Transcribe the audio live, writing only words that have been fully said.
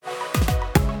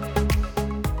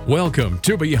Welcome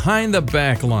to Behind the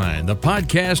Backline, the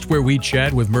podcast where we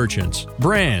chat with merchants,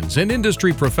 brands, and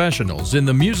industry professionals in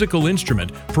the musical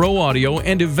instrument, pro audio,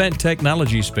 and event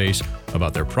technology space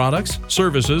about their products,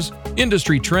 services,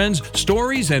 industry trends,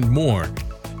 stories, and more.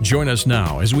 Join us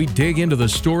now as we dig into the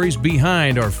stories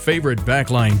behind our favorite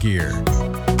backline gear.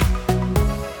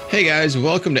 Hey guys,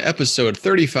 welcome to episode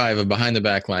 35 of Behind the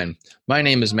Backline. My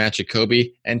name is Matt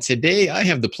Jacoby, and today I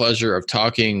have the pleasure of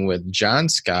talking with John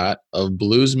Scott of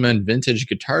Bluesman Vintage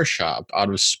Guitar Shop out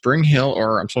of Spring Hill,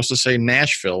 or I'm supposed to say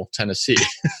Nashville, Tennessee.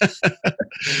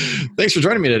 Thanks for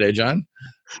joining me today, John.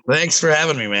 Thanks for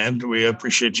having me, man. We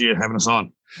appreciate you having us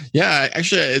on. Yeah,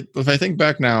 actually, if I think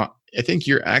back now, I think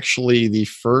you're actually the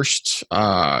first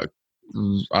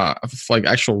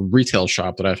actual retail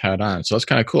shop that I've had on. So that's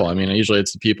kind of cool. I mean, usually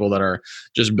it's the people that are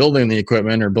just building the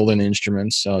equipment or building the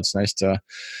instruments. So it's nice to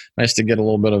get a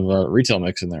little bit of a retail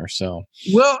mix in there. So,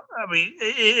 well, I mean,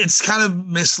 it's kind of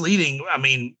misleading. I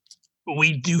mean,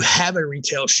 we do have a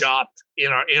retail shop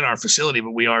in our facility,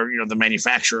 but we are, the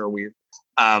manufacturer.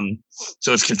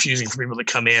 So it's confusing for people to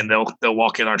come in. They'll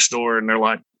walk in our store and they're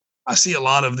like, I see a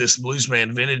lot of this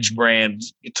Bluesman Vintage brand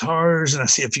guitars, and I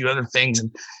see a few other things,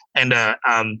 and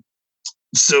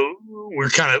so we're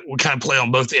kind of play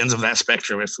on both ends of that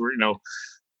spectrum. If we're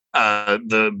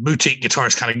the boutique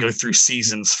guitars kind of go through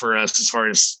seasons for us as far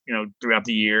as throughout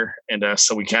the year, and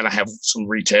so we kind of have some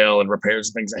retail and repairs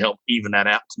and things that help even that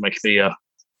out to make the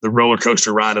roller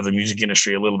coaster ride of the music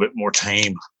industry a little bit more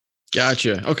tame.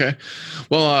 Gotcha. Okay.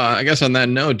 Well, I guess on that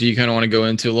note, do you kind of want to go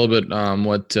into a little bit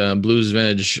what Blues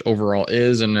Vintage overall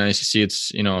is? And I see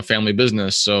it's a family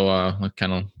business, so let's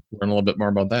kind of learn a little bit more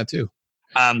about that too.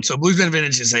 So Bluesman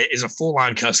Vintage is a full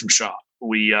line custom shop.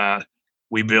 We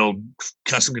build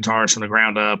custom guitars from the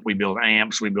ground up. We build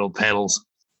amps. We build pedals.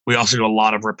 We also do a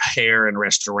lot of repair and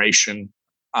restoration.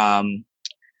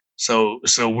 So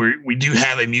we do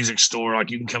have a music store.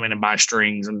 Like you can come in and buy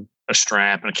strings and a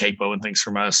strap and a capo and things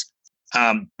from us.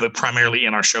 But primarily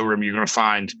in our showroom, you're going to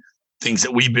find things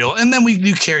that we build. And then we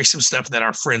do carry some stuff that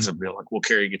our friends have built. Like we'll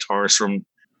carry guitars from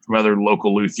other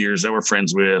local luthiers that we're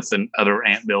friends with and other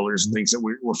amp builders and things that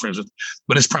we're friends with.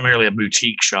 But it's primarily a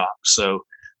boutique shop. So,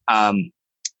 when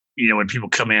people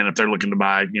come in, if they're looking to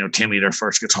buy, Timmy, their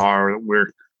first guitar,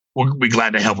 we'll be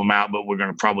glad to help them out, but we're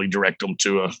going to probably direct them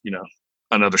to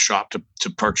another shop to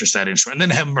purchase that instrument,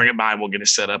 and then have them bring it by and we'll get it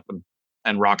set up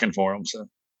and rocking for them. So.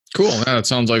 Cool. Yeah, it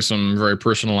sounds like some very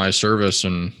personalized service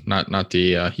and not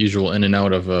the usual in and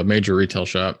out of a major retail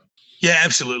shop. Yeah,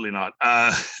 absolutely not.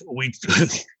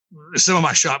 Some of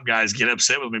my shop guys get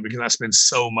upset with me because I spend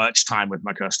so much time with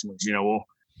my customers.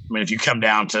 If you come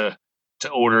down to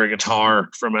order a guitar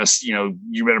from us,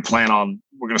 you better plan on,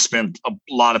 we're going to spend a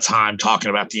lot of time talking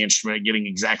about the instrument, getting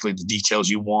exactly the details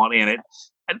you want in it.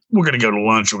 And we're going to go to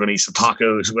lunch. We're going to eat some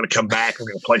tacos. We're going to come back. We're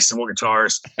going to play some more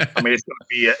guitars. I mean,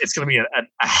 it's going to be a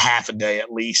half a day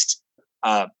at least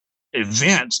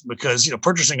event, because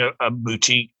purchasing a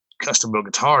boutique custom built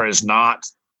guitar is not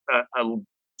a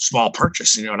small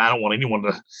purchase. And I don't want anyone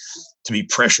to be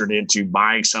pressured into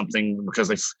buying something because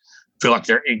they feel like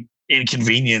they're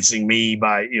inconveniencing me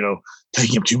by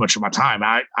taking up too much of my time.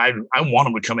 I want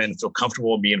them to come in and feel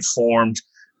comfortable and be informed.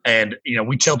 And,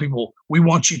 we tell people, we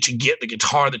want you to get the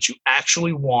guitar that you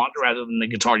actually want rather than the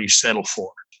guitar you settle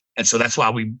for. And so that's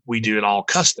why we do it all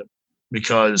custom,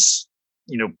 because,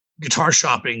 guitar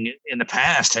shopping in the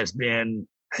past has been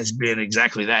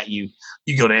exactly that. You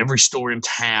go to every store in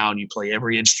town, you play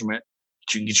every instrument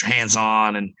that you can get your hands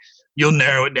on, and you'll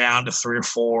narrow it down to 3 or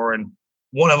 4. And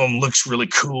one of them looks really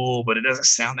cool, but it doesn't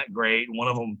sound that great. One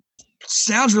of them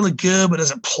sounds really good, but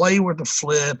doesn't play worth the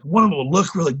flip. One of them will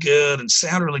look really good and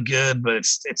sound really good, but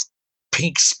it's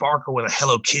pink sparkle with a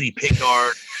Hello Kitty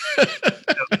pickguard.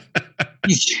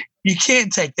 You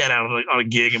can't take that out on a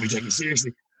gig and be taken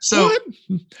seriously. So,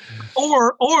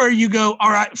 or you go,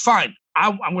 all right, fine.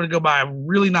 I'm going to go buy a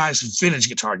really nice vintage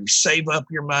guitar. You save up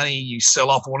your money. You sell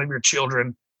off one of your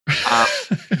children. You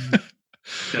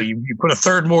put a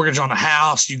third mortgage on the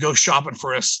house. You go shopping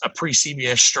for a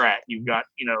pre-CBS Strat. You've got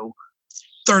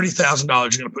 $30,000 you're going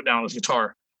to put down on this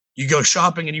guitar. You go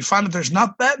shopping and you find that there's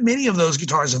not that many of those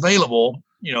guitars available.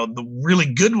 The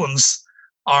really good ones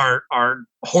are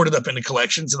hoarded up into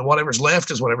collections, and whatever's left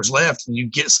is whatever's left. And you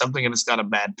get something and it's got a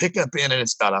bad pickup in it.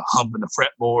 It's got a hump in the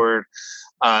fretboard.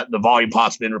 The volume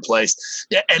pot's been replaced.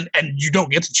 Yeah, and you don't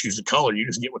get to choose the color. You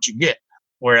just get what you get.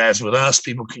 Whereas with us,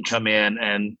 people can come in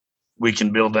and we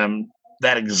can build them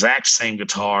that exact same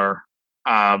guitar,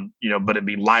 but it'd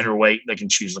be lighter weight. They can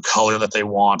choose the color that they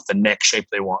want, the neck shape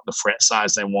they want, the fret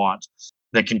size they want.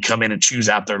 They can come in and choose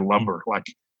out their lumber. Like,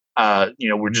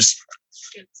 we're just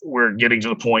we're getting to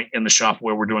the point in the shop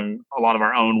where we're doing a lot of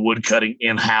our own wood cutting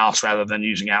in-house rather than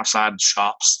using outside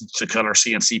shops to cut our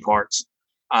CNC parts.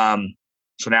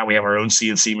 So now we have our own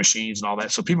CNC machines and all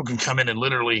that. So people can come in and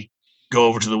literally go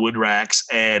over to the wood racks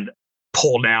and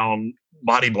pull down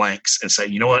body blanks and say,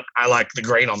 you know what, I like the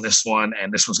grain on this one,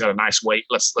 and this one's got a nice weight.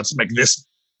 Let's make this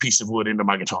piece of wood into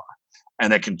my guitar.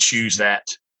 And they can choose that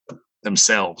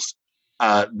themselves.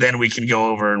 Then we can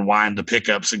go over and wind the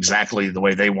pickups exactly the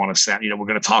way they want to sound. We're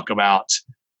going to talk about,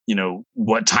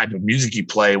 what type of music you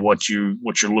play, what you're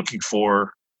looking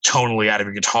for tonally out of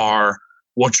your guitar,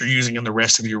 what you're using in the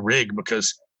rest of your rig,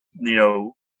 because,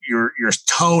 your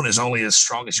tone is only as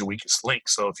strong as your weakest link.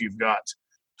 So if you've got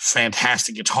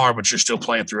fantastic guitar, but you're still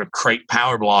playing through a crate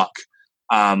power block,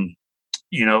 we're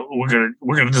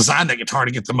gonna design that guitar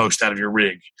to get the most out of your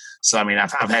rig. So I mean,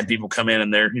 I've had people come in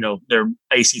and they're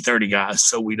AC30 guys,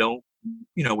 so we don't,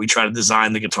 we try to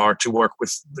design the guitar to work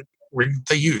with the rig that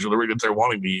they use or the rig that they're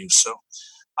wanting to use. So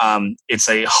it's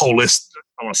a holistic.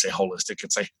 I want to say holistic.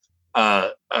 It's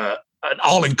an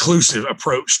all-inclusive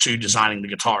approach to designing the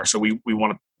guitar. So we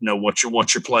want to know what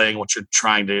you're playing, what you're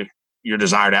trying to, your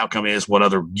desired outcome is, what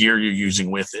other gear you're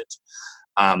using with it,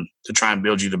 to try and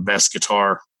build you the best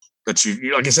guitar that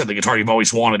you, like I said, the guitar you've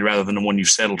always wanted rather than the one you've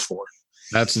settled for.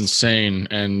 That's insane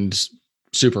and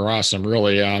super awesome,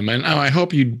 really. And I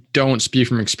hope you don't speak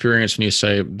from experience when you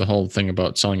say the whole thing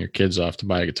about selling your kids off to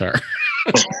buy a guitar.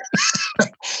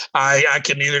 I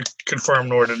can neither confirm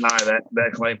nor deny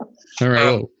that claim. All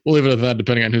right, we'll leave it at that,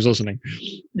 depending on who's listening.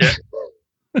 Yeah.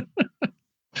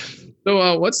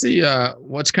 So,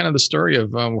 what's kind of the story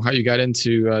of how you got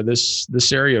into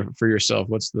this area for yourself?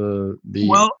 What's the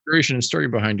inspiration and story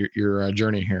behind your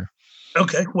journey here?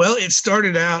 Okay, well, it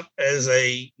started out as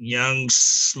a young,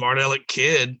 smart aleck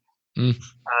kid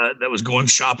that was going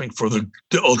shopping for the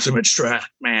ultimate Strat.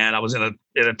 Man, I was in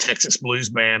a Texas blues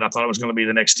band. I thought I was going to be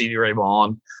the next Stevie Ray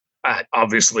Vaughan.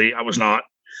 Obviously, I was not,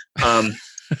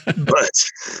 but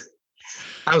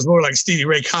I was more like Stevie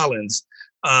Ray Collins.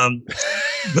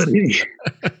 But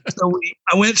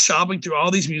I went shopping through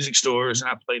all these music stores, and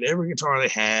I played every guitar they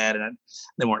had, and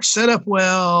they weren't set up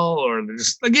well, or they're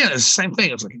just, again, it's the same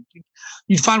thing. It's like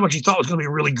you'd find what you thought was going to be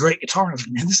a really great guitar, and I was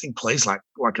like, man, this thing plays like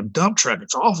a dump truck.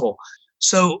 It's awful.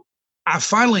 So I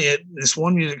finally at this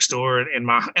one music store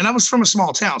and I was from a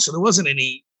small town, so there wasn't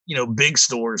any big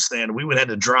stores then. We would have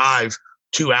to drive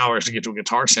 2 hours to get to a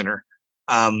Guitar Center,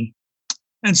 and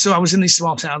so I was in these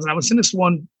small towns, and I was in this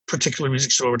one particular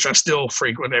music store, which I still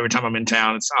frequent every time I'm in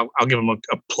town. I'll give them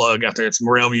a plug out there. It's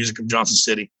Morel Music of Johnson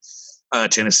City,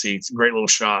 Tennessee. It's a great little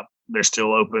shop. They're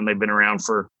still open. They've been around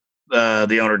for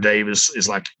the owner, Dave, is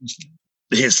like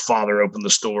his father opened the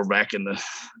store back in the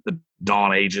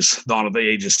dawn of the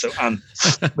ages. So,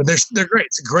 but they're great.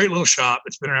 It's a great little shop.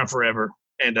 It's been around forever.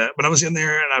 And but I was in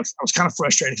there, and I was kind of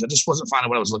frustrated because I just wasn't finding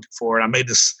what I was looking for. And I made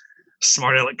this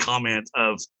smart aleck comment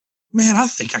of, man, I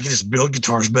think I can just build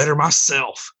guitars better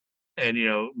myself. And,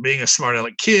 being a smart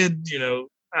aleck kid,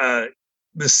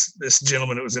 this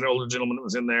gentleman, it was an older gentleman that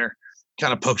was in there,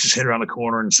 kind of pokes his head around the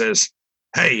corner and says,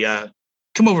 hey,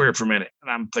 come over here for a minute.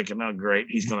 And I'm thinking, oh, great.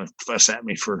 He's going to fuss at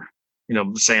me for,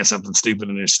 saying something stupid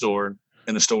in the store.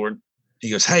 He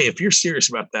goes, hey, if you're serious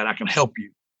about that, I can help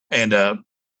you. And I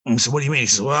said, what do you mean? He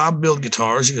says, well, I build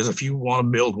guitars. He goes, if you want to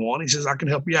build one, he says, I can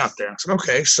help you out there. I said,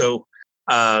 okay. So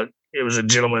it was a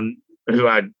gentleman who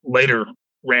I later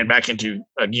ran back into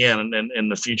again in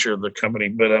the future of the company.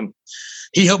 But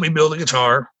he helped me build a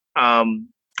guitar.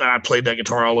 I played that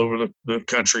guitar all over the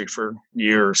country for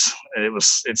years. And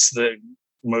it's the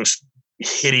most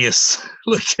hideous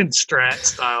looking Strat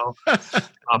style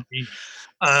copy.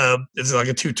 It's like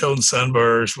a two-tone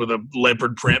sunburst with a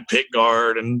leopard print pick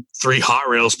guard and 3 Hot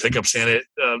Rails pickups in it.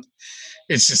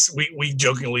 It's just, we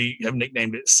jokingly have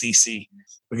nicknamed it CC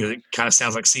because it kind of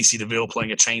sounds like CC DeVille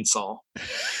playing a chainsaw.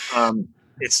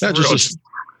 It's that's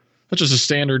just a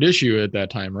standard issue at that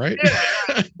time, right?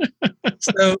 Yeah.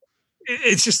 So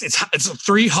it's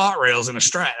 3 Hot Rails in a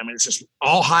Strat. I mean, it's just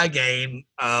all high gain.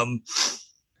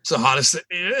 It's the hottest, and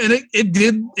it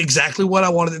did exactly what I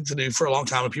wanted it to do for a long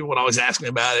time. And people would always ask me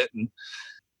about it,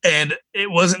 and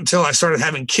it wasn't until I started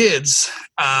having kids.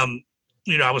 I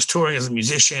was touring as a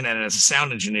musician and as a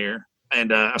sound engineer,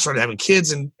 and I started having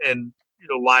kids, and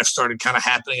life started kind of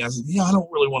happening. I was like, I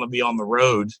don't really want to be on the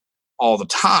road all the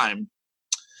time.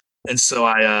 And so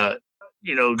I,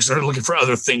 started looking for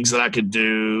other things that I could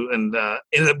do, and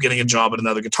ended up getting a job at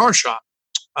another guitar shop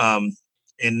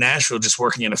in Nashville, just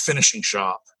working in a finishing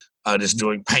shop, just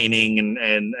doing painting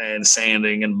and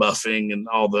sanding and buffing and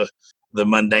all the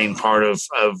mundane part of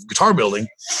guitar building.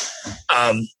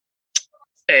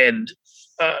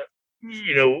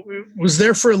 was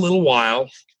there for a little while.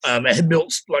 I had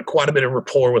built like quite a bit of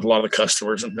rapport with a lot of the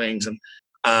customers and things,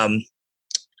 and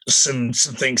some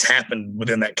things happened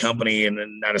within that company, and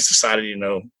then I just decided,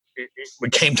 it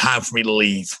became time for me to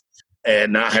leave,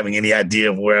 and not having any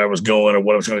idea of where I was going or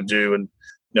what I was going to do. And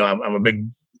I'm a big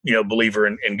believer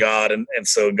in God, and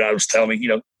so God was telling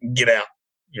me, get out,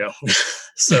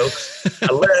 So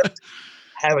I left,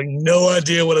 having no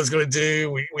idea what I was going to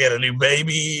do. We had a new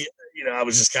baby. I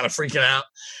was just kind of freaking out.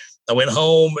 I went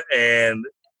home and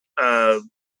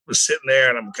was sitting there,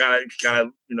 and I'm kind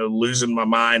of losing my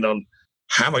mind on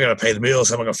how am I going to pay the bills?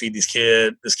 How am I going to feed this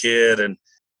kid?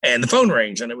 And the phone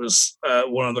rings, and it was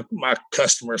one of my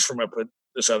customers from up at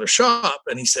this other shop,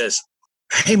 and he says,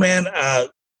 "Hey man, I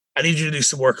need you to do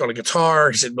some work on a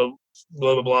guitar." He said, "Blah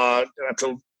blah blah." And I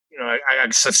told I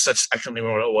can't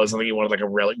remember what it was. I think he wanted like a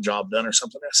relic job done or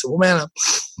something. I said, "Well, man,"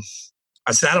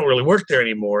 I said, "I don't really work there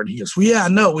anymore." And he goes, "Well, yeah, I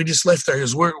know. We just left there." He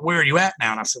goes, "Where are you at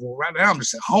now?" And I said, "Well, right now I'm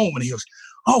just at home." And he goes,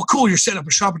 "Oh, cool. You're setting up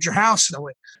a shop at your house?" And I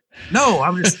went, "No,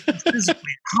 I'm just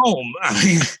physically at home. I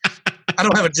mean, I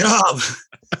don't have a job."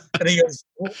 And he goes,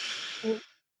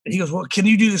 "Well, can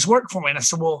you do this work for me?" And I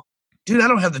said, "Well, dude, I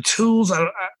don't have the tools. I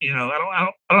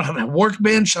don't have a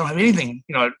workbench. I don't have anything,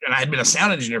 And I had been a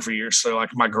sound engineer for years, so like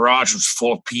my garage was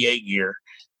full of PA gear.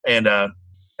 And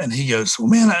he goes, "Well,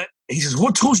 man," he says,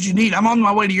 "What tools do you need? I'm on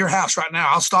my way to your house right now.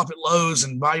 I'll stop at Lowe's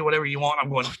and buy you whatever you want." I'm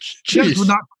going, "You would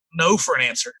not know for an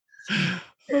answer."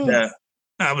 And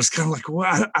I was kind of like,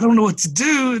 "Well, I don't know what to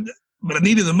do," but I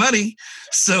needed the money,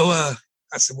 so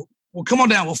I said, "Well, come on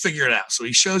down. We'll figure it out." So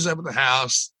he shows up at the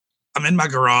house. I'm in my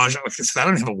garage. Like I said, I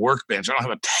don't have a workbench. I don't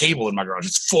have a table in my garage.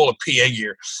 It's full of PA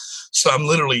gear. So I'm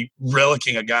literally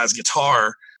relicking a guy's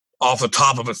guitar off the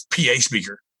top of a PA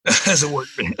speaker as a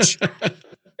workbench.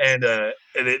 And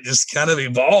it just kind of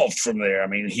evolved from there. I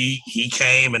mean, he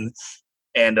came and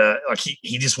like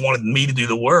he just wanted me to do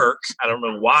the work. I don't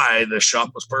know why. The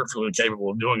shop was perfectly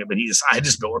capable of doing it, but I had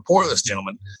just built rapport with this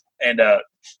gentleman. And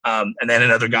then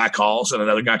another guy calls, and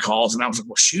another guy calls, and I was like,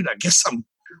 "Well, shoot, I guess I'm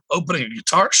opening a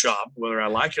guitar shop, whether I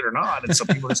like it or not." And so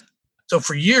so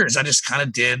for years, I just kind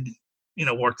of did,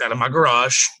 worked out of my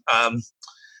garage. And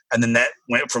then that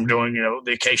went from doing,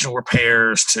 the occasional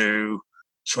repairs to,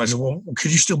 so I said, "Well,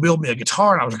 could you still build me a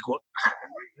guitar?" And I was like, "Well,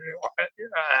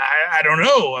 I don't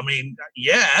know. I mean,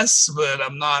 yes, but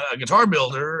I'm not a guitar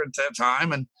builder at that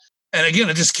time." And again,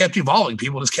 it just kept evolving.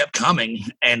 People just kept coming.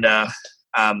 And,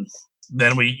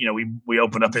 then we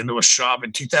opened up into a shop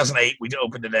in 2008. We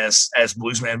opened it as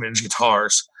Bluesman Vintage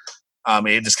Guitars.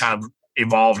 It just kind of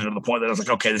evolved into the point that I was like,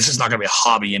 okay, this is not going to be a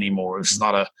hobby anymore. This is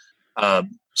not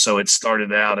so it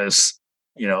started out as,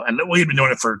 and we had been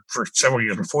doing it for several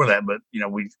years before that, but,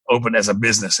 we opened as a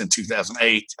business in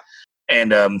 2008,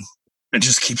 and it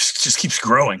just keeps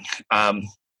growing.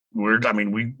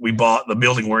 We bought the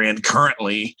building we're in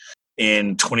currently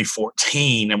in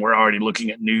 2014, and we're already looking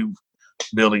at new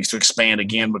buildings to expand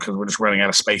again because we're just running out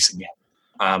of space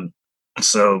again.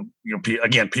 So,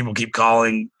 again, people keep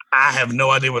calling. I have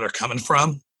no idea where they're coming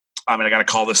from. I mean, I got a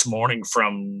call this morning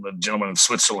from a gentleman in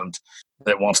Switzerland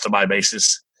that wants to buy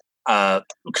basses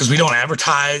because we don't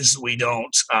advertise. We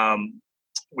don't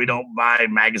buy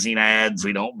magazine ads.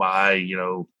 We don't buy,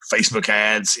 Facebook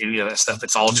ads, any of that stuff.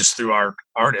 It's all just through our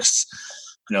artists.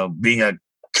 Being a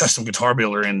custom guitar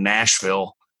builder in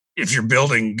Nashville, if you're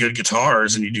building good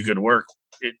guitars and you do good work,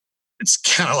 it's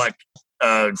kind of like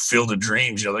Field of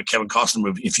Dreams, that Kevin Costner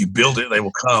movie. If you build it, they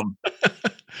will come.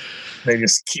 They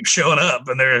just keep showing up.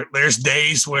 And there's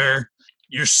days where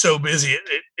you're so busy,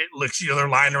 it looks, they're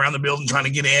lying around the building trying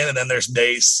to get in. And then there's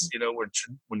days,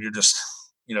 when you're just,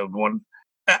 going.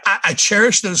 I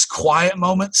cherish those quiet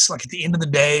moments, like at the end of the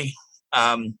day,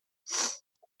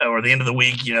 or the end of the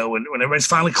week, when everybody's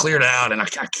finally cleared out, and I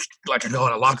go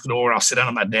and I lock the door, I'll sit down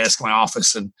at my desk in my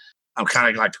office, and I'm kind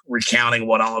of like recounting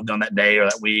what all I've done that day or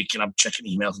that week, and I'm checking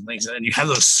emails and things. And you have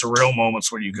those surreal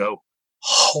moments where you go,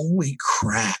 holy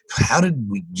crap, how did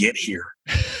we get here?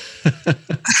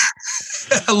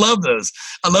 I love those.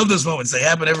 I love those moments. They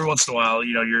happen every once in a while.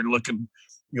 You're looking,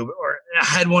 or I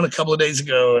had one a couple of days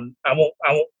ago, and I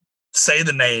won't say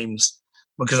the names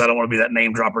because I don't want to be that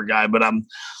name dropper guy, but I'm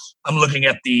looking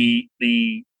at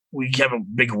we have a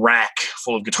big rack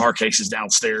full of guitar cases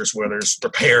downstairs where there's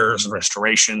repairs and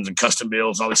restorations and custom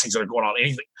builds, all these things that are going on.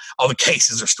 All the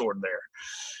cases are stored there.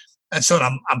 And so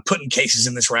I'm putting cases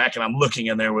in this rack, and I'm looking,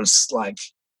 and there was like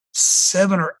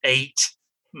 7 or 8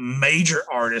 major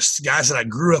artists, guys that I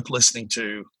grew up listening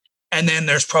to. And then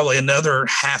there's probably another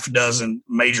half dozen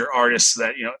major artists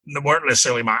that, weren't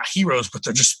necessarily my heroes, but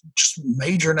they're just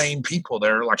major name people.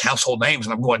 They're like household names.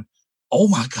 And I'm going, oh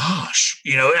my gosh,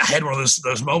 I had one of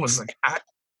those moments like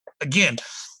again,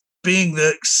 being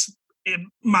in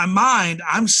my mind,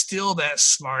 I'm still that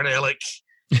smart aleck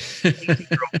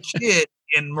 18-year-old kid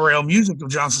in Morel Music of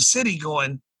Johnson City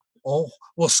going, oh,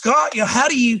 well, Scott, how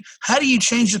do you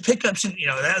change the pickups? And,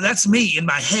 that's me in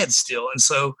my head still. And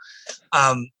so,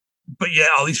 but yeah,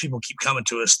 all these people keep coming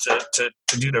to us to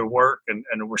do their work, and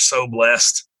we're so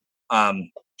blessed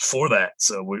for that.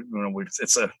 So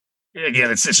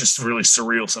it's just really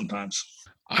surreal sometimes.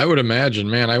 I would imagine,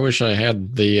 man. I wish I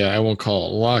had I won't call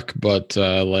it luck, but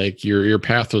like your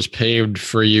path was paved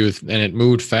for you, and it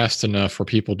moved fast enough for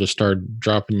people to start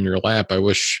dropping in your lap. I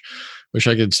wish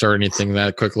I could start anything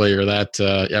that quickly or that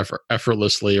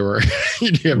effortlessly, or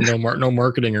you have no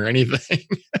marketing or anything.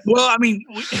 Well, I mean,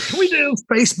 we do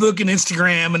Facebook and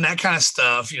Instagram and that kind of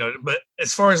stuff, but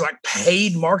as far as like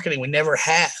paid marketing, we never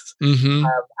have. Mm-hmm.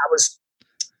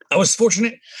 I was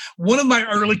fortunate. One of my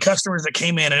early customers that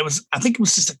came in, and I think it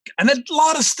was just and a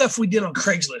lot of stuff we did on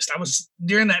Craigslist. I was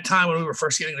during that time when we were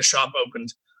first getting the shop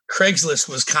opened, Craigslist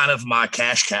was kind of my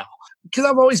cash cow because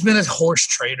I've always been a horse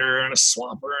trader and a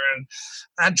swapper, and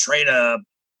I'd trade a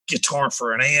guitar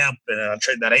for an amp, and I'd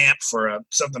trade that amp for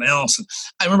something else. And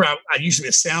I remember I used to be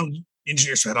a sound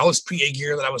engineer, so I had all this PA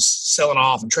gear that I was selling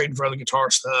off and trading for other guitar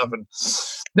stuff. And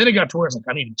then it got to where it's like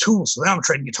I needed tools, so now I'm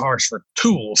trading guitars for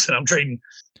tools, and I'm trading.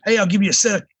 Hey, I'll give you a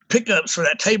set of pickups for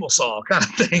that table saw kind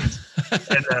of thing.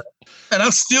 And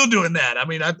I'm still doing that. I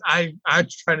mean, I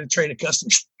tried to trade a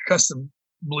custom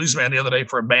Bluesman the other day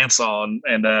for a bandsaw,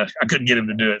 and I couldn't get him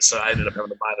to do it, so I ended up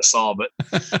having to buy the saw. But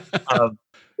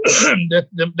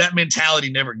that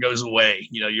mentality never goes away.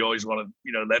 You always want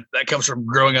to, that comes from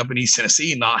growing up in East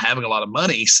Tennessee and not having a lot of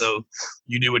money. So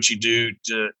you do what you do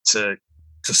to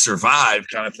survive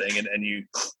kind of thing. And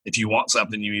if you want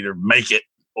something, you either make it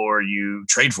or you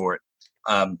trade for it.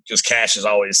 Because cash is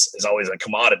always a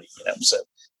commodity. So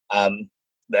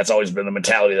that's always been the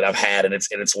mentality that I've had, and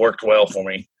it's worked well for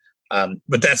me.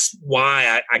 But that's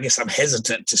why I guess I'm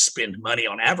hesitant to spend money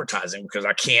on advertising, because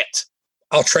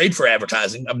I'll trade for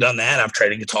advertising. I've done that. I've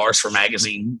traded guitars for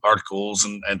magazine articles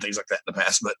and things like that in the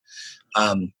past, but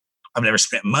I've never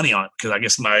spent money on it because I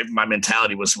guess my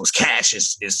mentality was cash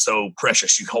is so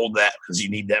precious. You hold that because you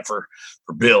need that for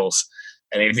bills,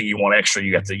 and anything you want extra,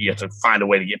 you have to find a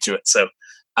way to get to it. So,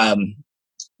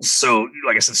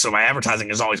 like I said, so my advertising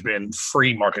has always been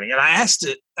free marketing, and I asked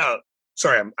it.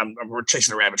 Sorry, we're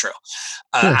chasing a rabbit trail.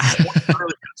 I had one of the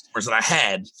early customers that I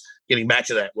had. Getting back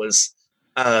to that was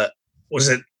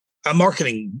it a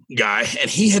marketing guy, and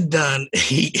he had done.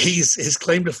 His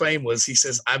claim to fame was, he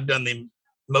says, I've done the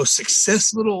most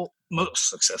successful.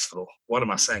 What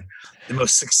am I saying? The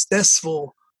most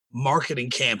successful marketing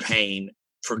campaign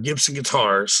for Gibson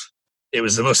guitars. It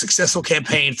was the most successful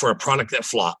campaign for a product that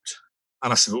flopped.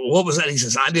 And I said, well, what was that? He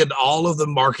says, I did all of the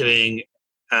marketing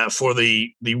for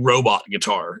the robot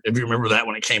guitar. If you remember that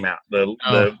when it came out,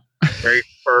 the very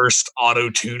first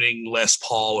auto-tuning Les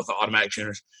Paul with the automatic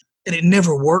tuners. And it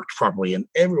never worked properly. And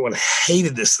everyone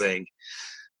hated this thing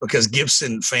because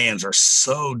Gibson fans are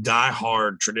so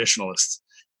diehard traditionalists.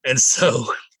 And so,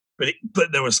 but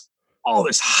there was all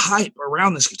this hype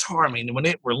around this guitar. I mean, when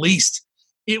it released,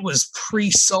 it was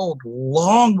pre-sold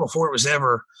long before it was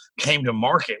ever came to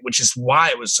market, which is why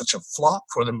it was such a flop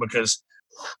for them, because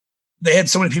they had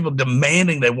so many people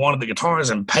demanding they wanted the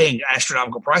guitars and paying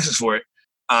astronomical prices for it.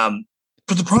 But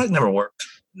the product never worked.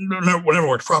 Never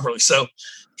worked properly. So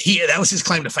that was his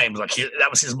claim to fame. That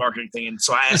was his marketing thing. And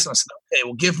so I asked him, I said, okay,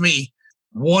 well, give me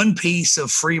one piece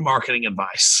of free marketing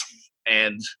advice.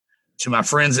 And to my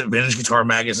friends at Vintage Guitar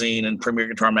Magazine and Premier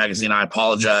Guitar Magazine, I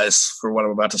apologize for what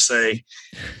I'm about to say,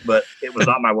 but it was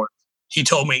not my work. He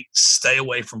told me, stay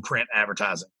away from print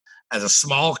advertising. As a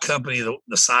small company,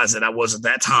 the size that I was at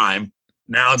that time,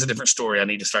 now it's a different story. I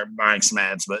need to start buying some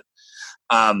ads. But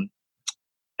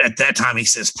at that time, he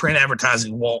says, print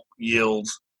advertising won't yield,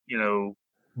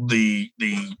 the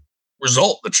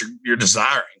result that you're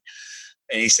desiring.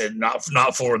 And he said,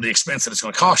 not for the expense that it's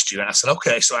going to cost you. And I said,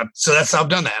 okay. So I've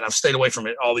done that. I've stayed away from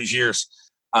it all these years.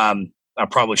 I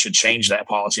probably should change that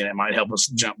policy, and it might help us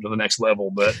jump to the next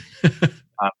level. But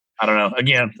I don't know.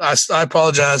 Again, I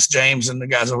apologize, James and the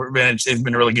guys over at Vintage. They've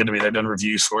been really good to me. They've done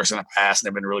reviews for us in the past, and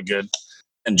they've been really good.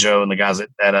 And Joe and the guys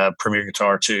at Premier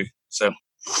Guitar too. So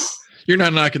you're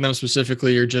not knocking them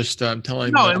specifically. You're just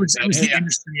telling. No, it was the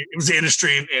industry. It was the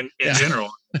industry in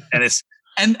general, and it's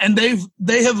and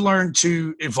they have learned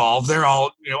to evolve. They're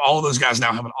all all of those guys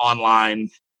now have an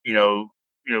online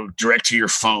direct to your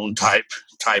phone type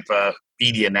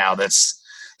media now that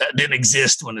didn't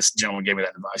exist when this gentleman gave me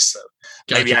that advice. So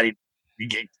maybe I need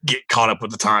to get caught up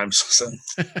with the times. So.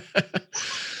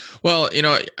 Well,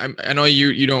 I know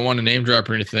you don't want to name drop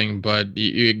or anything, but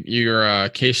your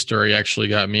case story actually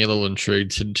got me a little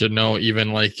intrigued to know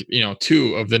even like,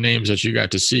 two of the names that you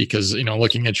got to see. Cause,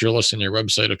 looking at your list on your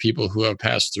website of people who have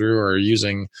passed through or are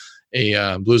using a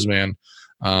Bluesman,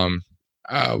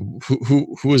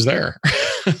 who was there?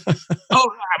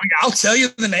 I'll tell you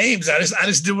the names. I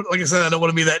just do it. Like I said, I don't want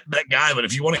to be that guy, but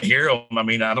if you want to hear them,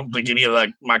 I don't think any of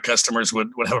my customers would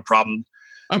have a problem.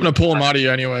 I'm going to pull them out of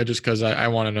you anyway, just because I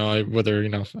want to know whether, you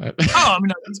can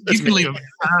leave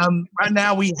them. Right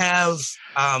now we have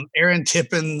Aaron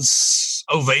Tippin's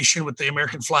Ovation with the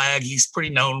American flag. He's pretty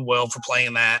known well for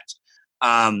playing that.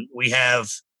 We have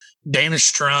Dana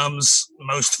Strum's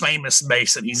most famous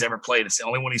bass that he's ever played. It's the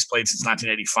only one he's played since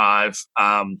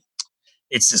 1985.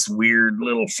 It's this weird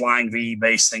little flying V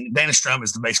bass thing. Dana Strum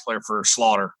is the bass player for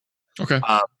Slaughter. Okay.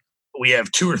 We have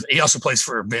he also plays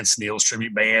for Vince Neil's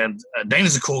tribute band.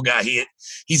 Dana's a cool guy.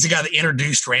 He's the guy that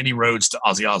introduced Randy Rhoads to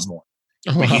Ozzy Osbourne.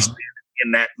 Oh, wow. He's been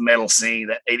in that metal scene,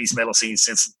 that 80s metal scene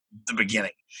since the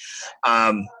beginning.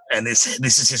 And this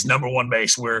is his number one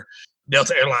bass where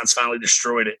Delta Airlines finally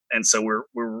destroyed it. And so we're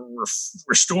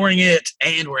restoring it,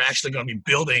 and we're actually going to be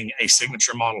building a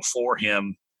signature model for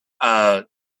him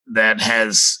that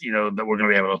has, that we're going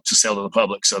to be able to sell to the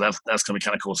public. So that's going to be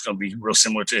kind of cool. It's going to be real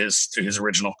similar to his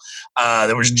original.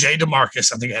 There was Jay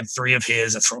DeMarcus. I think I had 3 of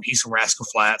his. He's from Rascal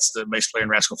Flatts, the bass player in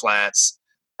Rascal Flatts.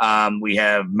 We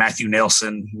have Matthew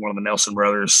Nelson, one of the Nelson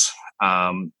brothers.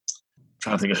 Trying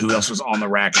to think of who else was on the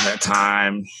rack at that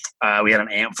time. We had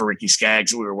an amp for Ricky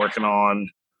Skaggs that we were working on.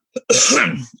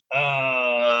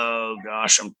 Oh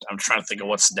gosh, I'm trying to think of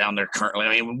what's down there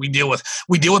currently. We deal with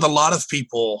a lot of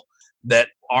people that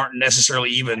aren't necessarily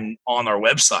even on our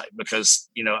website because,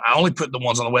 I only put the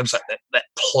ones on the website that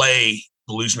play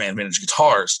Bluesman vintage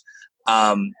guitars.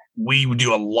 We would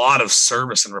do a lot of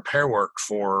service and repair work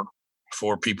for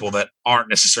people that aren't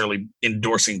necessarily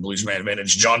endorsing Bluesman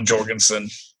vintage. John Jorgensen,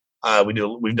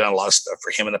 we've done a lot of stuff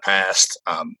for him in the past.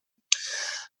 A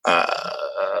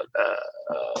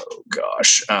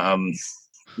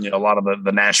lot of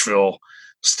the Nashville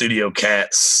studio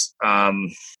cats.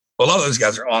 A lot of those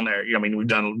guys are on there.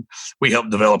 We helped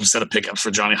develop a set of pickups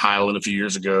for Johnny Hyland a few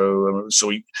years ago.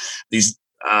 So a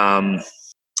lot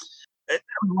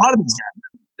of these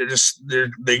guys,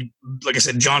 they like I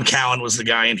said, John Cowan was the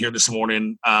guy in here this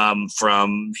morning.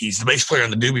 He's the bass player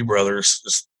in the Doobie Brothers.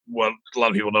 Just what a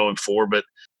lot of people know him for, but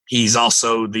he's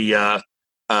also the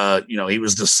he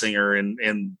was the singer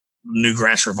in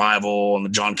Newgrass Revival and the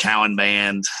John Cowan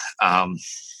band.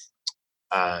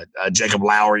 Jacob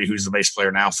Lowry, who's the bass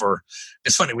player now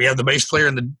it's funny, we have the bass player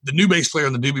and the new bass player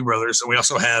in the Doobie Brothers, and we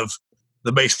also have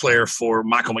the bass player for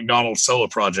Michael McDonald's solo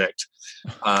project.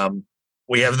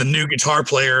 We have the new guitar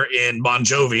player in Bon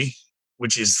Jovi,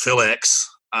 which is Phil X.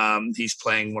 He's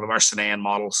playing one of our sedan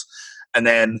models. And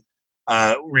then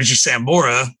Richie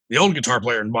Sambora, the old guitar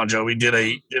player in Bon Jovi, did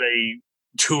a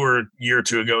tour a year or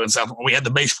two ago in South. We had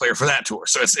the bass player for that tour.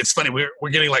 So it's funny. We're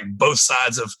getting like both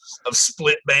sides of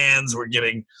split bands. We're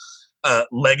getting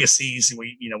legacies.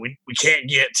 We can't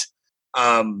get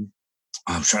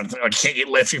I'm trying to think. I can't get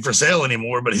Lefty for sale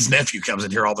anymore, but his nephew comes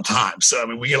in here all the time. So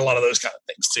we get a lot of those kind of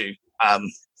things too.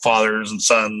 Fathers and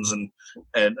sons and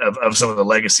of some of the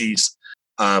legacies.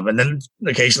 And then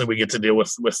occasionally we get to deal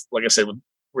with like I said, with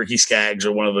Ricky Skaggs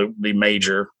or one of the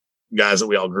major guys that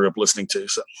we all grew up listening to.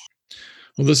 So.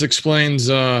 Well, this explains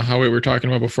how we were talking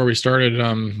about before we started,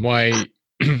 why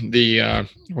the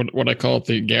what I call it,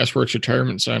 the Gasworks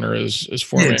Retirement Center is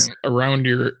forming around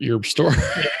your store.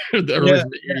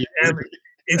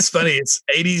 It's funny. It's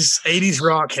 80s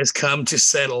rock has come to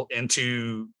settle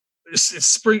into it's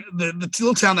spring. The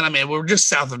little town that I'm in, we're just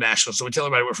south of Nashville, so we tell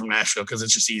everybody we're from Nashville because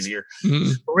it's just easier.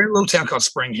 Mm-hmm. We're in a little town called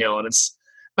Spring Hill, and it's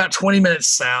about 20 minutes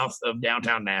south of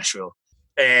downtown Nashville.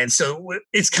 And so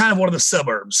it's kind of one of the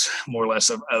suburbs, more or less,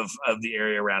 of the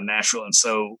area around Nashville. And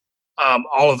so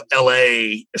all of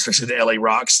LA, especially the LA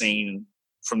rock scene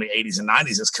from the 80s and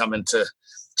 90s, is coming to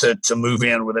move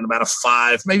in within about a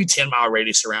 5, maybe 10 mile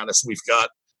radius around us. We've got,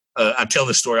 I tell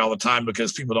this story all the time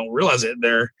because people don't realize it.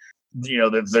 They're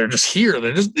just here.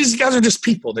 These guys are just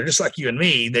people. They're just like you and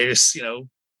me. They just,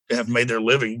 they have made their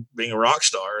living being a rock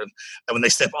star. And when they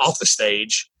step off the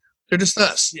stage, they're just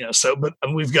us, So, but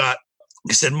we've got,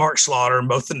 like I said, Mark Slaughter and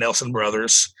both the Nelson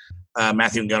brothers,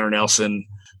 Matthew and Gunnar Nelson,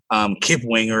 Kip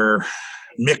Winger,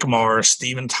 Mick Mars,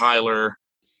 Steven Tyler,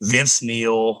 Vince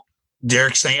Neil,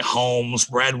 Derek St. Holmes,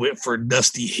 Brad Whitford,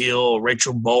 Dusty Hill,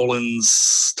 Rachel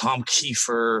Bolins, Tom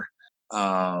Kiefer.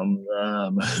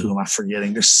 Who am I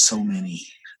forgetting? There's so many.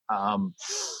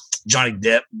 Johnny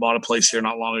Depp bought a place here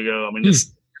not long ago.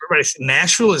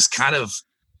 Nashville is kind of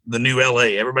the new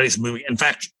LA. Everybody's moving. In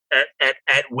fact,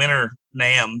 at Winter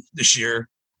NAMM this year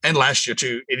and last year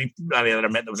too, anybody that I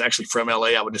met that was actually from LA,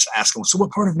 I would just ask them, so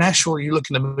what part of Nashville are you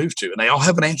looking to move to? And they all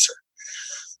have an answer.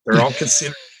 They're all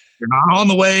considered. They're not on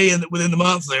the way, and within the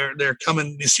month, they're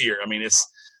coming this year. I mean, it's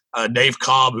Dave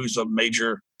Cobb, who's a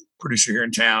major producer here in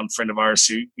town, friend of ours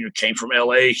who came from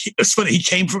LA. It's funny, he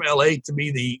came from LA to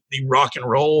be the rock and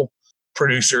roll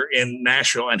producer in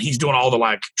Nashville, and he's doing all the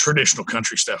like traditional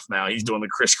country stuff now. He's doing the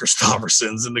Chris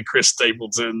Christophersons and the Chris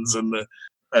Stapletons and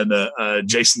the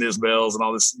Jason Isbells and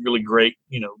all this really great,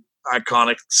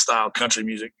 iconic style country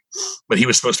music. But he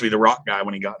was supposed to be the rock guy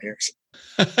when he got here. So.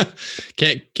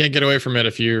 Can't get away from it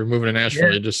if you're moving to Nashville.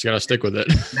 Yeah. You just gotta stick with it.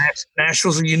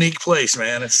 Nashville's a unique place,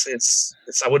 man. It's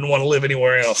I wouldn't want to live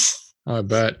anywhere else. I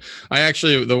bet.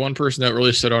 The one person that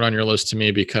really stood out on your list to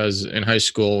me, because in high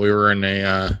school we were in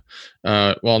a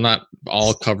not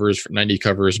all covers, 90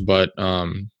 covers, but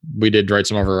we did write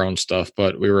some of our own stuff,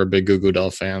 but we were a big Goo Goo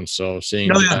Dolls fan. So seeing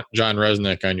John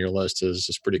Resnick on your list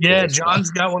is pretty cool. Yeah,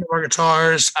 John's got one of our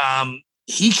guitars.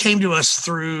 He came to us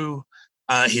through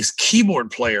his keyboard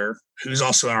player, who's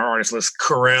also on our artist list,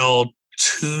 Carell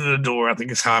Tunador, I think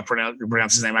is how I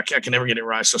pronounce his name. I can never get it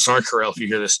right. So sorry, Carell, if you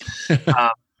hear this.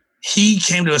 He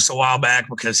came to us a while back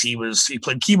because he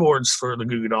played keyboards for the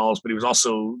Goo Goo Dolls, but he was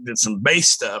also did some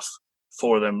bass stuff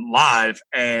for them live,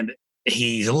 and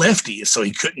he's a lefty, so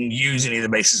he couldn't use any of the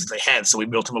basses that they had. So we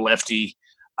built him a lefty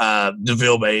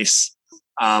DeVille bass.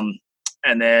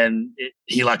 And then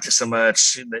he liked it so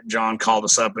much that John called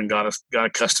us up and got a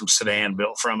custom sedan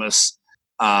built from us.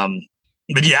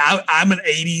 But yeah, I'm an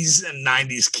 80s and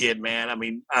 90s kid, man. I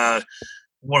mean,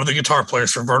 one of the guitar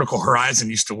players for Vertical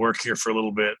Horizon used to work here for a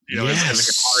little bit, as a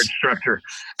guitar instructor.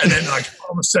 And then like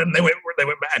all of a sudden they went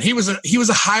back. And he was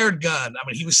a hired gun. I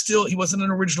mean, he wasn't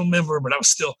an original member, but I was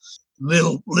still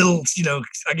little, I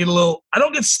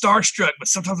don't get starstruck, but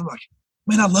sometimes I'm like,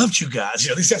 man, I loved you guys.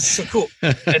 These guys are so cool.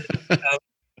 And,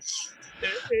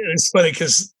 it's funny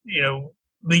because,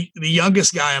 the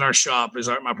youngest guy in our shop is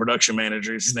my production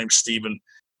manager. His name's Steven.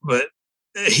 But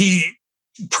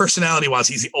personality-wise,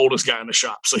 he's the oldest guy in the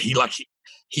shop. So he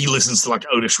listens to like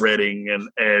Otis Redding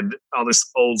and all this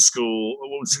old school.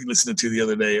 What was he listening to the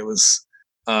other day? It was,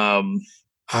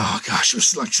 it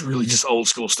was like really just old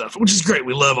school stuff, which is great.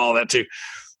 We love all that too.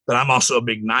 But I'm also a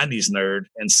big 90s nerd.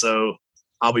 And so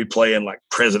I'll be playing like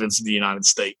Presidents of the United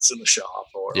States in the shop,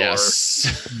 or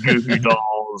Goo Goo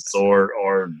Dolls,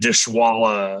 or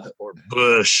Dishwalla, or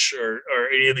Bush, or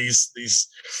any of these.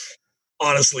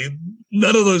 Honestly,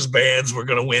 none of those bands were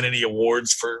going to win any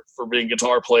awards for being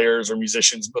guitar players or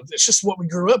musicians, but it's just what we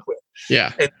grew up with.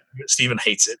 Yeah, and Steven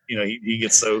hates it. He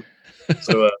gets so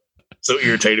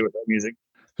irritated with that music.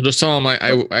 Just tell him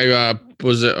I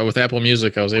was with Apple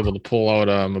Music. I was able to pull out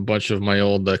a bunch of my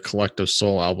old Collective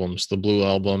Soul albums, the Blue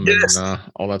album, yes. And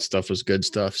all that stuff was good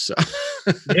stuff. So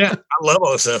yeah, I love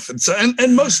all that stuff. And so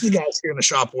and most of the guys here in the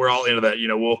shop, we're all into that.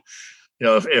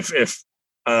 If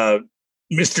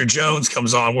Mr. Jones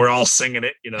comes on, we're all singing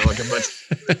it. Like a bunch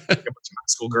of high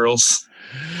school girls.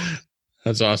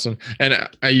 That's awesome. And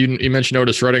you mentioned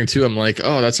Otis Redding too. I'm like,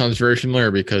 oh, that sounds very familiar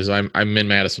because I'm in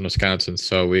Madison, Wisconsin,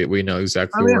 so we know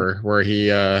exactly where he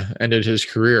ended his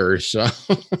career. So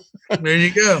there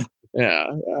you go. Yeah.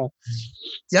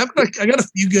 I got a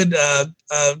few good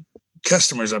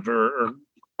customers up here, or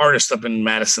artists up in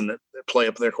Madison that play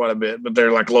up there quite a bit, but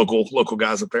they're like local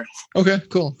guys up there. Okay,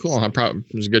 cool.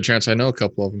 There's a good chance I know a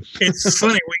couple of them. It's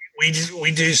funny. We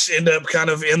just end up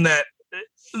kind of in that.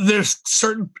 There's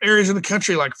certain areas of the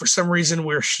country, like for some reason,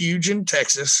 we're huge in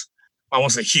Texas. I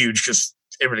won't say huge because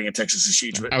everything in Texas is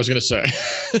huge. But I was going to say.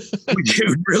 We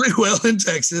do really well in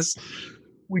Texas.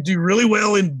 We do really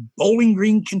well in Bowling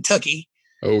Green, Kentucky.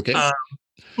 Okay.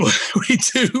 We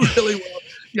do really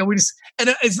well.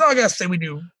 And it's not like I say we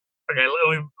do. Okay,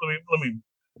 let me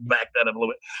back that up a little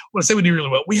bit. When I say we do really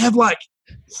well, we have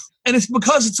and it's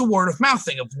because it's a word of mouth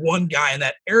thing. If one guy in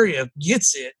that area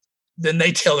gets it, then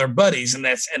they tell their buddies, and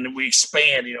we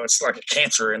expand. It's like a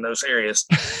cancer in those areas.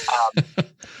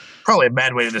 Probably a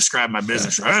bad way to describe my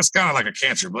business. Right? It's kind of like a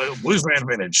cancer. Bluesman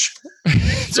Vintage.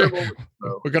 So,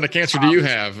 what kind of cancer do you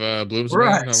have, Bluesman?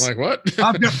 Right. I'm like, what?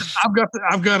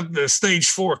 I've got the stage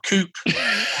 4 coupe.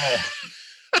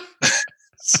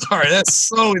 Sorry, that's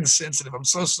so insensitive. I'm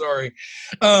so sorry.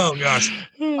 Oh gosh.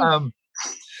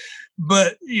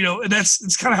 But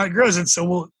it's kind of how it grows, and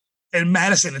so in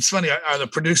Madison, it's funny. The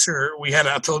producer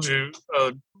I told you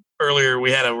earlier,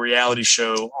 we had a reality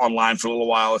show online for a little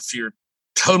while. If you're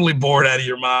totally bored out of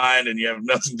your mind and you have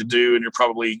nothing to do and you're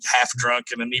probably half drunk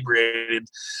and inebriated,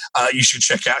 you should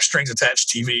check out Strings Attached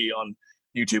TV on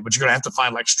YouTube. But you're gonna have to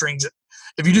find like Strings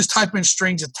if you just type in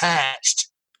strings attached,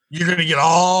 you're going to get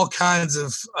all kinds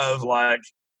of like,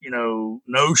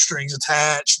 no strings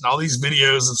attached and all these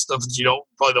videos of stuff that you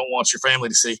probably don't want your family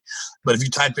to see. But if you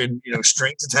type in,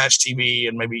 strings attached TV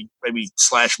and maybe /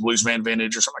 Bluesman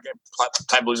Vintage or something like that,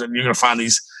 type Bluesman, you're going to find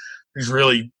these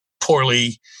really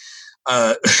poorly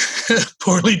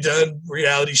done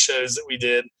reality shows that we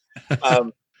did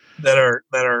that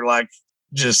are like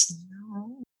just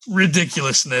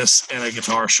ridiculousness in a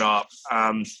guitar shop.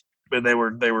 But they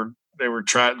were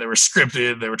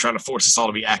scripted. They were trying to force us all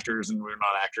to be actors, and we're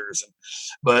not actors.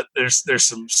 But there's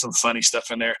some funny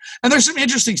stuff in there, and there's some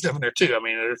interesting stuff in there too. I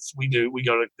mean, we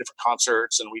go to different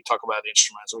concerts and we talk about the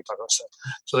instruments and we talk about stuff.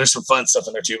 So there's some fun stuff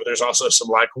in there too. But there's also some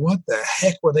like, what the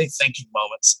heck were they thinking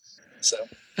moments? So.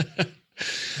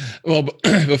 Well,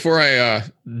 before I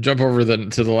jump over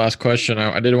to the last question,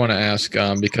 I did want to ask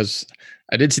because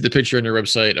I did see the picture on your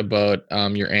website about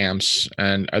your amps,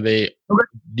 and are they? Okay.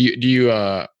 Do you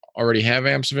already have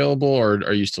amps available, or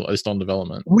are you still in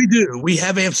development? We do. We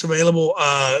have amps available.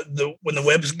 When the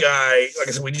web guy, like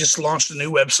I said, we just launched a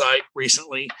new website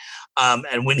recently,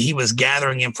 and when he was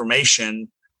gathering information,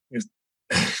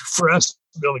 for us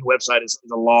building a website is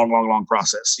a long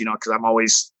process.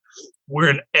 Because we're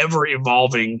an ever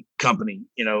evolving company.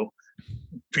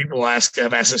 People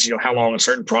have asked us, how long a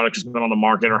certain product has been on the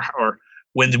market, or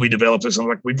when did we develop this? I'm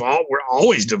like, we're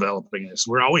always developing this.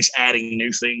 We're always adding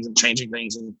new things and changing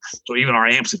things. And so even our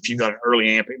amps, if you've got an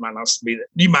early amp, it might not be that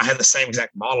you might have the same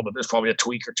exact model, but there's probably a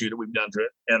tweak or two that we've done to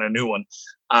it and a new one.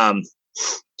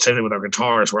 Same thing with our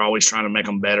guitars. We're always trying to make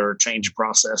them better, change the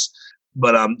process.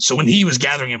 But so when he was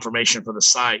gathering information for the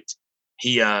site,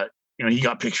 he got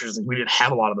pictures. We didn't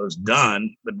have a lot of those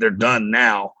done, but they're done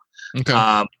now.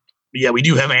 Okay. Yeah, we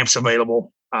do have amps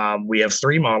available. We have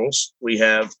 3 models. We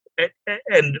have,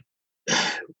 and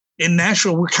in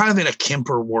Nashville, we're kind of in a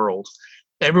Kemper world.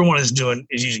 Everyone is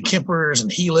using Kempers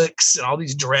and Helix and all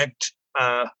these direct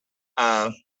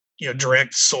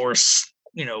source,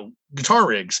 guitar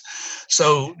rigs.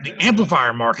 So the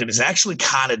amplifier market is actually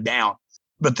kind of down.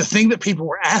 But the thing that people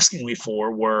were asking me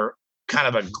for were kind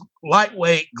of a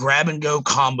lightweight grab and go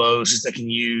combos that they can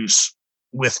use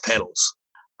with pedals.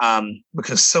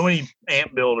 Because so many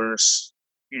amp builders,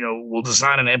 will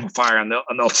design an amplifier and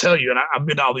they'll tell you, and I've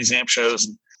been to all these amp shows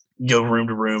and go room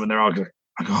to room and they're all like,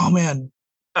 oh man,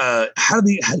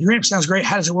 your amp sounds great.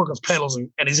 How does it work with pedals? And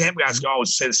these amp guys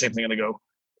always say the same thing and they go,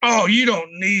 oh, you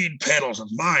don't need pedals with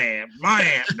my amp. My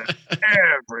amp does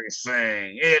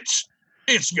everything.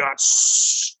 It's got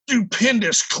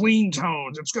stupendous clean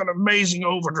tones. It's got amazing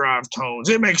overdrive tones.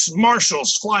 It makes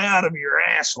Marshalls fly out of your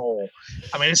asshole.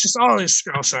 I mean, it's just all this.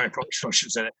 Oh, sorry, I probably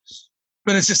should say it.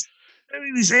 But it's just,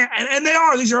 these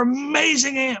are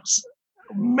amazing amps,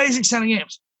 amazing sounding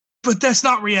amps. But that's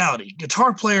not reality.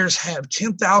 Guitar players have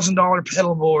 $10,000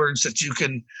 pedal boards that you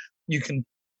can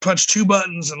punch 2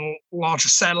 buttons and launch a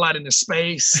satellite into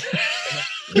space.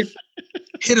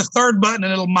 hit a third button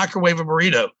and it'll microwave a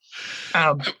burrito.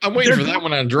 I'm waiting for that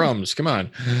one on drums. Come on.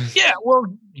 Yeah, well,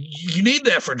 you need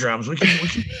that for drums. We can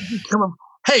come up.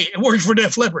 Hey, it worked for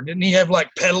Def Leppard. Didn't he have like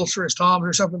pedals for his toms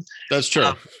or something? That's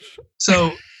true.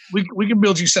 So we can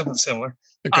build you something similar.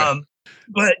 Okay.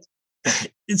 But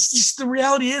it's just the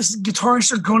reality is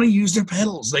guitarists are going to use their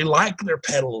pedals. They like their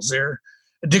pedals. They're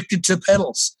addicted to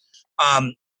pedals.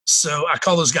 So I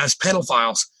call those guys pedal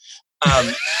files.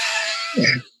 I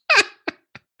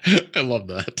love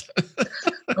that.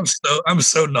 I'm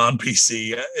so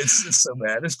non-PC. It's so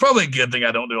bad. It's probably a good thing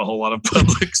I don't do a whole lot of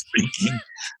public speaking.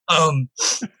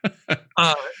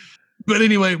 But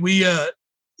anyway, we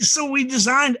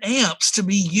designed amps to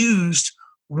be used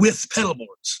with pedal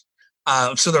boards.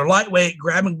 So they're lightweight,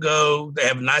 grab and go. They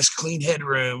have a nice clean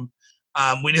headroom.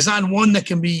 We designed one that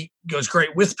goes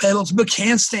great with pedals, but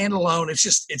can stand alone.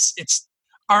 It's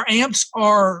our amps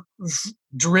are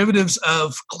derivatives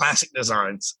of classic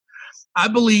designs. I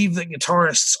believe that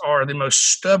guitarists are the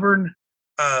most stubborn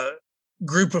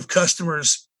group of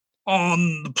customers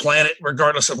on the planet,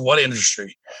 regardless of what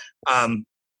industry. And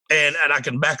I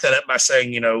can back that up by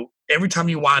saying, every time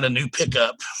you wind a new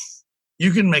pickup,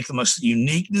 you can make the most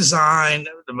unique design,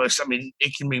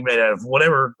 it can be made out of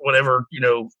whatever,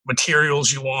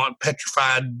 materials you want,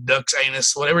 petrified duck's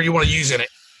anus, whatever you want to use in it.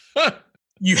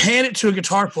 You hand it to a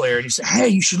guitar player and you say, hey,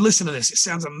 you should listen to this. It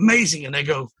sounds amazing. And they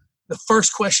go, the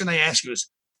first question they ask you is,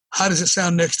 how does it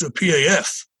sound next to a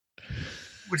PAF?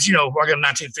 Which, I got a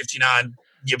 1959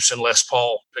 Gibson Les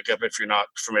Paul pickup, if you're not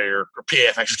familiar. Or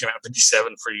PAF actually came out in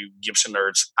 57 for you Gibson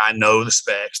nerds. I know the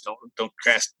specs. Don't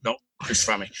It's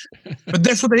funny. But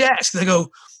that's what they ask. They go,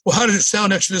 well, how does it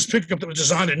sound next to this pickup that was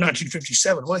designed in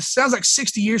 1957? Well, it sounds like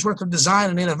 60 years worth of design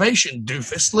and innovation,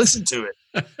 doofus. Listen to it.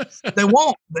 They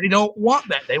won't. They don't want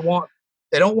that. They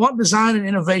don't want design and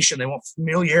innovation. They want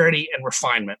familiarity and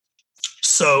refinement.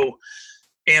 So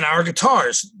in our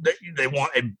guitars, they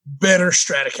want a better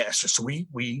Stratocaster. So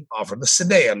we offer the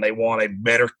sedan. They want a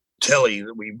better Tele.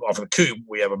 We offer the coupe.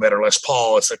 We have a better Les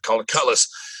Paul. It's called a Cutlass.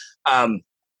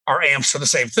 Our amps are the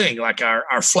same thing. Like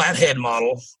our flathead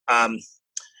model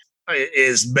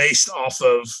is based off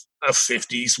of a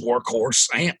 50s workhorse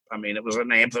amp. I mean, it was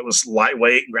an amp that was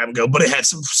lightweight and grab and go, but it had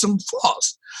some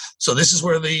flaws. So this is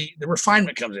where the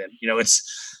refinement comes in. You know,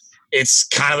 it's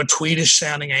kind of a tweedish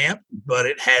sounding amp, but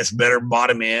it has better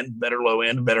bottom end, better low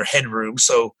end, better headroom.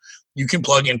 So you can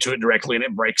plug into it directly and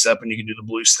it breaks up and you can do the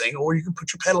blues thing, or you can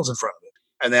put your pedals in front of it.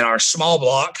 And then our small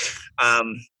block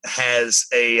has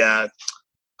a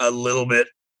little bit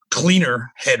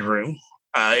cleaner headroom.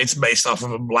 It's based off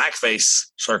of a blackface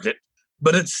circuit,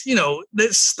 but it's, you know,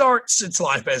 it starts its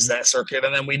life as that circuit.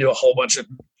 And then we do a whole bunch of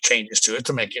changes to it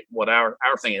to make it what our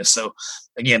thing is. So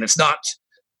again, it's not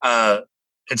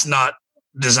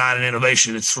design and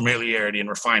innovation. It's familiarity and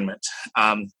refinement.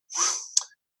 And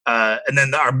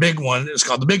then our big one is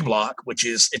called the big block, which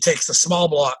is, it takes the small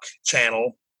block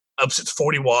channel, ups it to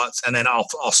 40 watts, and then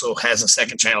also has a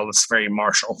second channel that's very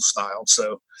Marshall style.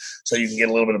 So you can get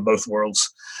a little bit of both worlds,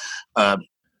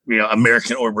 you know,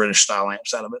 American or British style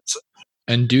amps out of it. So,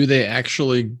 and do they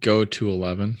actually go to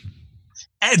 11?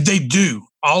 and they do.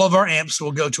 All of our amps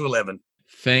will go to 11.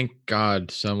 Thank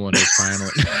God someone is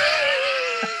finally.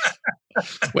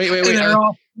 Wait.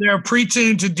 They're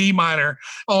pre-tuned to D minor.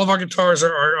 All of our guitars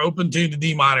are open tuned to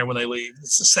D minor when they leave.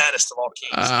 It's the saddest of all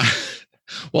keys.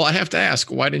 Well, I have to ask,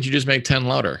 why didn't you just make 10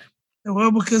 louder?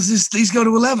 Well, because these go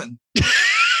to 11.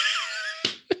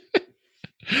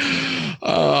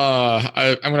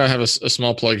 I'm gonna have a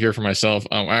small plug here for myself.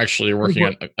 I'm actually working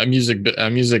on a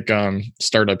music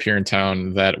startup here in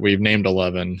town that we've named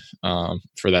 11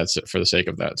 for the sake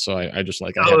of that. So I just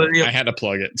like I had to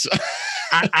plug it. So.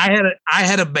 I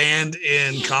had a band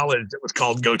in college that was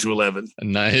called Go to 11.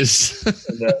 Nice.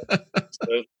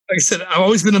 And, like I said, I've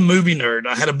always been a movie nerd.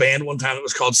 I had a band one time that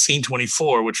was called Scene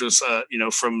 24, which was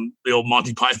from the old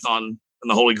Monty Python and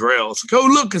the Holy Grail. It's like, oh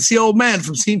look, it's the old man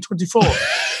from Scene 24.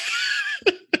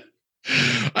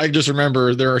 I just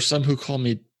remember there are some who call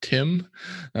me Tim.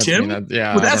 Tim?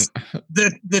 Yeah. Well, that's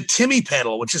the Timmy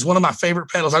pedal, which is one of my favorite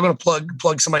pedals. I'm going to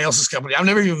plug somebody else's company. I've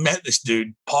never even met this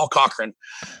dude, Paul Cochran.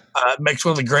 Makes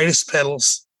one of the greatest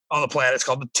pedals on the planet. It's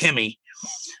called the Timmy.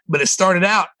 But it started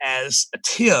out as a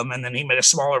Tim, and then he made a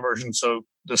smaller version. So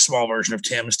the small version of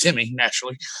Tim is Timmy,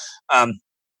 naturally.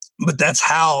 But that's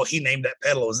how he named that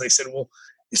pedal. Is they said, well,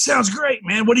 it sounds great,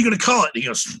 man. What are you going to call it? He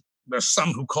goes, there's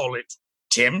some who call it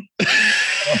Tim.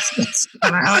 That's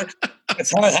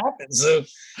how it happens. So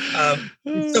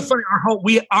it's so funny.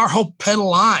 Our whole pedal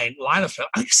line of pedal.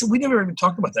 I guess we never even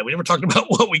talked about that. We never talked about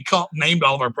what we named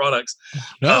all of our products.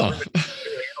 No.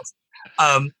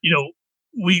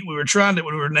 We were trying to,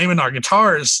 when we were naming our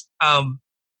guitars,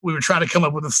 we were trying to come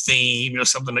up with a theme,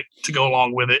 something to go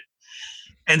along with it.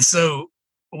 And so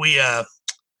we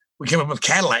came up with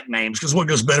Cadillac names, because what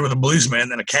goes better with a Bluesman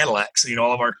than a Cadillac? So,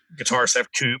 all of our guitars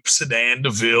have coupe, sedan,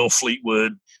 DeVille,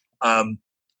 Fleetwood. And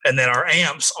then our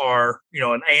amps are,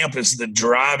 an amp is the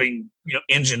driving,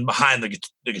 engine behind the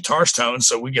guitar's tone.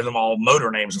 So we give them all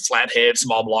motor names: a flathead,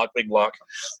 small block, big block.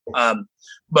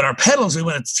 But our pedals, we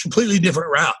went a completely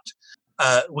different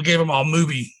route. We gave them all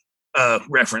movie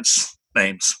reference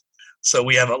names. So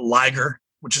we have a Liger,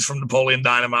 which is from Napoleon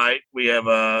Dynamite. We have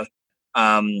a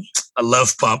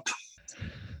Love Pump,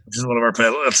 which is one of our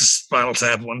pedals. That's a Spinal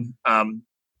Tap one.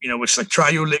 Which is like, try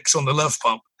your licks on the Love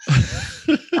Pump.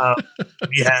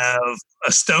 We have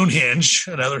a Stonehenge,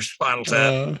 another Spinal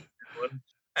Tap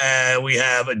one. We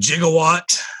have a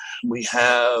Gigawatt. We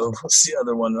have, what's the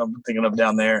other one I'm thinking of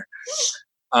down there?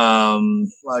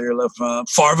 Liger, Love Pump,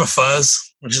 Farva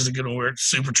Fuzz, which is a good one. We're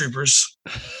Super Troopers.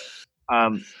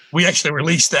 We actually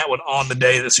released that one on the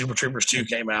day that Super Troopers 2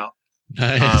 came out.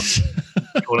 Nice. It's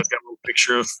got a little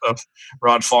picture of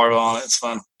Rod Farva on it. It's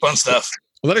fun stuff.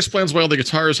 Well, that explains why all the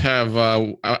guitars have.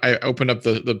 I opened up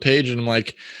the page and I'm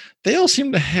like, they all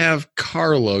seem to have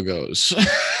car logos.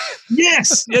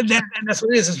 Yes, and that's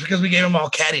what it is. It's because we gave them all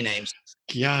caddy names.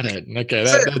 Got it. Okay,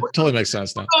 that totally makes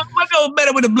sense now. What goes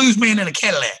better with a Bluesman than a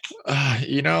Cadillac?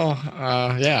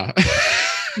 Yeah.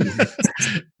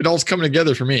 It all's coming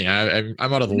together for me. I'm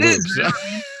out of the loop. So.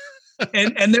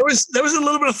 And there was a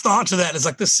little bit of thought to that. It's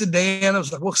like the sedan. I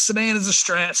was like, well, sedan is a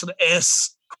Strat, so the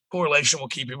S correlation will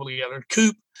keep people together.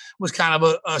 Coupe was kind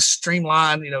of a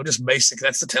streamlined, just basic.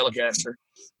 That's the Telecaster.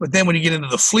 But then when you get into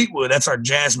the Fleetwood, that's our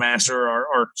Jazzmaster,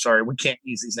 or sorry, we can't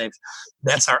use these names.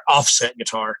 That's our offset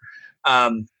guitar.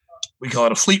 We call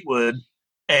it a Fleetwood.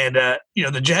 And, the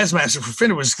Jazzmaster for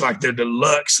Fender was like their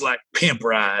deluxe, like pimp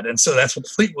ride. And so that's what the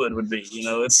Fleetwood would be.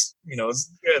 It's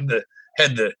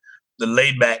had the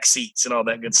laid back seats and all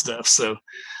that good stuff. So,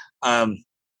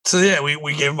 yeah,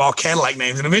 we gave them all Cadillac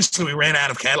names, and eventually we ran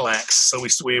out of Cadillacs, so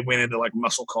we went into like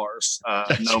muscle cars,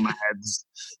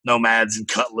 Nomads, and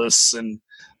Cutlass, and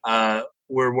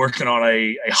we're working on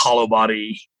a hollow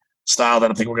body style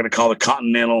that I think we're going to call the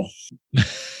Continental.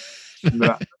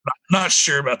 Not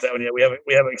sure about that one yet.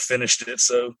 We haven't finished it,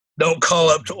 so don't call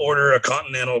up to order a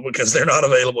Continental because they're not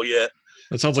available yet.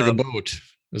 That sounds like a boat.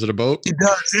 Is it a boat? It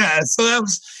does, yeah. So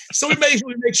we may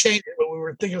change it, but we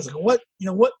were thinking, what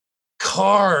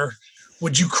car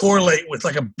would you correlate with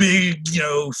like a big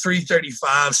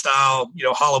 335 style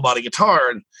hollow body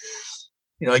guitar? And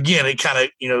again, it kind of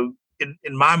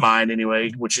in my mind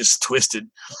anyway, which is twisted,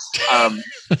 you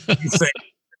think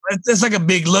that's like a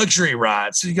big luxury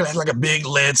ride, so you gotta have like a big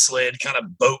lead sled kind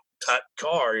of boat type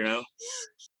car.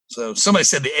 So somebody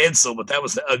said the Edsel, but that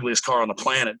was the ugliest car on the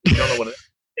planet. You don't know what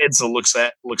Edsel looks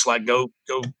like. Go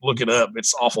look it up.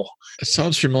 It's awful. It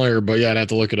sounds familiar, but yeah, I'd have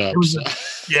to look it up. It was a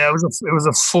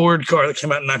Ford car that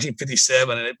came out in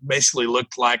 1957, and it basically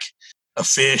looked like a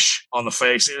fish on the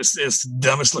face. It's the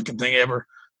dumbest looking thing ever.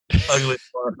 Ugliest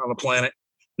car on the planet,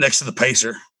 next to the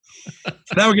Pacer.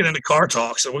 Now we're getting into car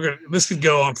talk, so this could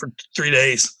go on for 3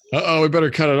 days. We better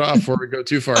cut it off before we go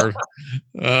too far.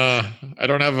 I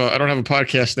don't have a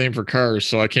podcast name for cars,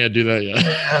 so I can't do that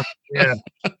yet. Yeah.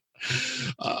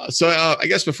 So I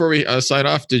guess before we sign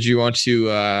off, did you want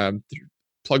to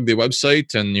plug the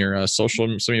website and some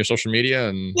of your social media?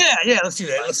 And yeah, let's do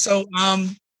that. So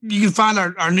you can find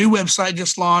our new website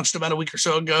just launched about a week or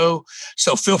so ago.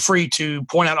 So feel free to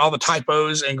point out all the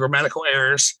typos and grammatical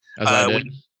errors. As I did.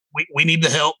 We need the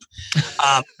help.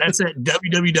 That's at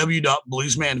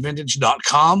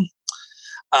www.bluesmanvintage.com.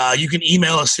 You can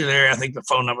email us through there. I think the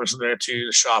phone numbers are there too,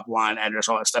 the shop line, address,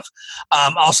 all that stuff.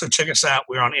 Also check us out.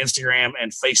 We're on Instagram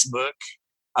and Facebook,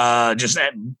 just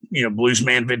at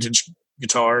Bluesman Vintage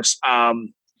Guitars.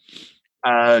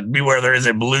 Beware, there is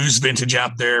a Blues Vintage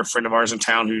out there, a friend of ours in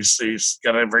town who's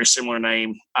got a very similar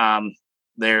name.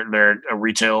 They're a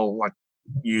retail like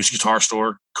used guitar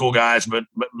store. Cool guys, but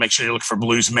make sure you look for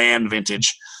Bluesman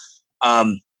Vintage.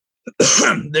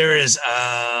 There is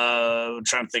I'm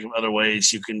trying to think of other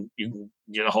ways you can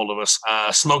get a hold of us.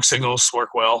 Smoke signals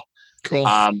work well. Cool.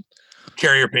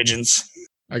 Carrier pigeons.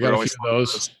 I got a few of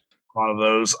those. A lot of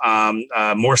those.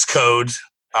 Morse code.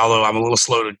 Although I'm a little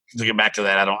slow to get back to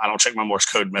that. I don't check my Morse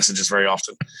code messages very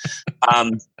often.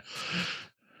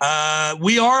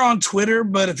 We are on Twitter,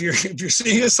 but if you're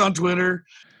seeing us on Twitter,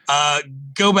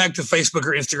 go back to Facebook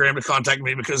or Instagram to contact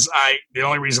me, because the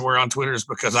only reason we're on Twitter is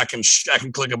because I can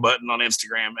click a button on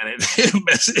Instagram and it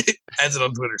adds it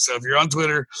on Twitter. So if you're on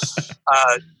Twitter,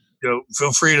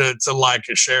 feel free to like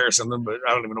or share or something, but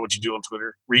I don't even know what you do on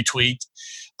Twitter. Retweet.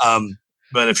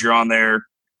 But if you're on there,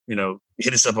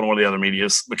 hit us up on one of the other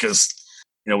medias, because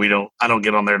I don't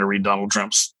get on there to read Donald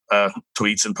Trump's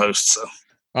tweets and posts. So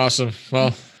awesome.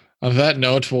 Well, on that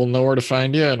note, we'll know where to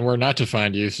find you and where not to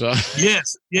find you. So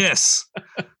yes.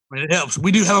 I mean, it helps.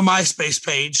 We do have a MySpace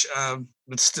page.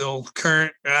 It's still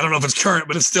current. I don't know if it's current,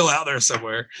 but it's still out there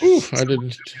somewhere. Ooh, I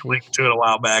didn't link to it a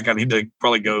while back. I need to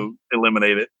probably go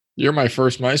eliminate it. You're my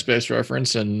first MySpace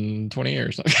reference in 20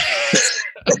 years.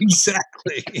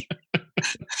 Exactly.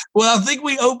 Well, I think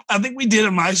we did a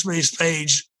MySpace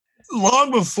page long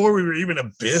before we were even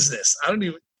a business. I don't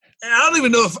even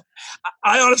know if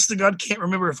I honest to God can't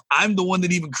remember if I'm the one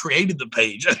that even created the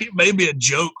page. I think it may be a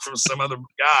joke from some other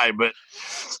guy, but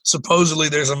supposedly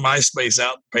there's a MySpace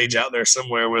page out there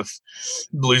somewhere with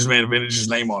Bluesman Vintage's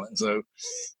name on it. So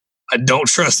I don't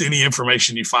trust any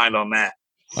information you find on that.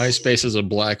 MySpace is a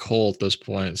black hole at this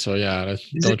point. So yeah. Is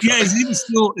it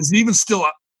even still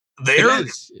there? It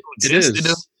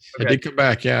is. Okay. It did come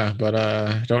back, yeah, but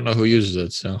I don't know who uses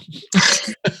it. So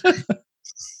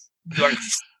like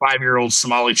 5-year-old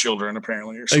Somali children,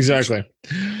 apparently. Or exactly.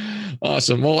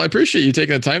 Awesome. Well, I appreciate you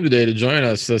taking the time today to join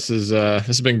us. This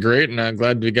has been great, and I'm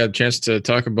glad we got a chance to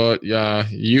talk about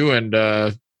you and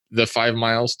the 5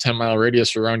 miles, 10-mile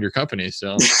radius around your company.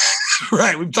 So,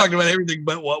 right, we've talked about everything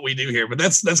but what we do here, but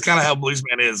that's kind of how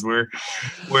Bluesman is. We're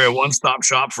a one-stop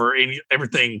shop for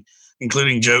everything,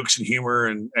 including jokes and humor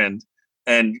and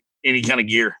any kind of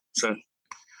gear. So.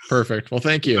 Perfect. Well,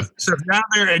 thank you. So if you're out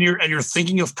there and you're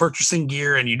thinking of purchasing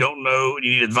gear and you don't know, and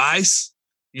you need advice,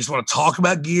 you just want to talk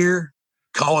about gear,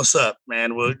 call us up,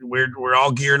 man. We're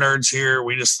all gear nerds here.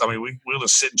 We'll just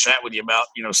sit and chat with you about,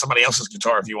 somebody else's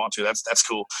guitar if you want to. That's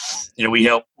cool. We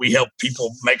help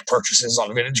people make purchases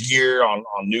on vintage gear, on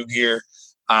new gear.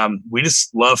 We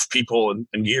just love people and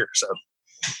gear. So,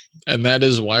 and that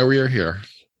is why we are here.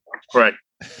 Right.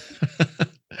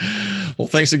 Well,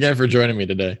 thanks again for joining me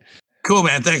today. Cool,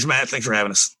 man. Thanks, Matt. Thanks for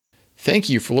having us. Thank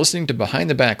you for listening to Behind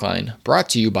the Backline, brought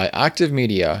to you by Octave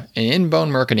Media, an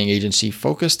inbound marketing agency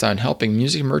focused on helping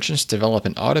music merchants develop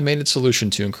an automated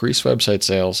solution to increase website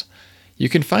sales. You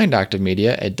can find Octave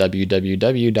Media at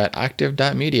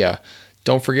www.octave.media.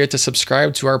 Don't forget to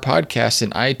subscribe to our podcast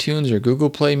in iTunes or Google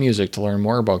Play Music to learn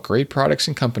more about great products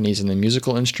and companies in the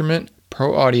musical instrument,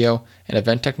 pro audio, and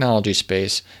event technology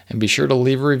space, and be sure to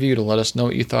leave a review to let us know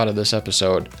what you thought of this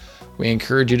episode. We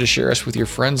encourage you to share us with your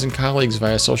friends and colleagues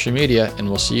via social media, and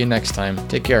we'll see you next time.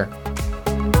 Take care.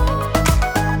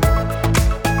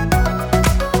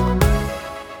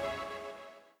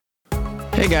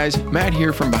 Hey guys, Matt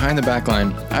here from Behind the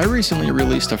Backline. I recently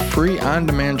released a free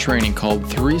on-demand training called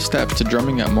 3 Steps to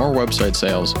Drumming Up More Website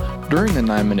Sales. During the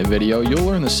 9-minute video, you'll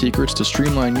learn the secrets to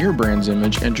streamline your brand's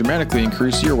image and dramatically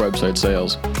increase your website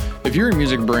sales. If you're a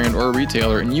music brand or a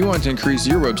retailer and you want to increase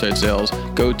your website sales,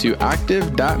 go to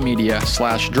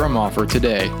octave.media/drumoffer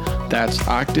today. That's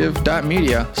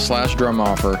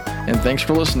octave.media/drumoffer. And thanks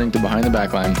for listening to Behind the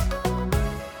Backline.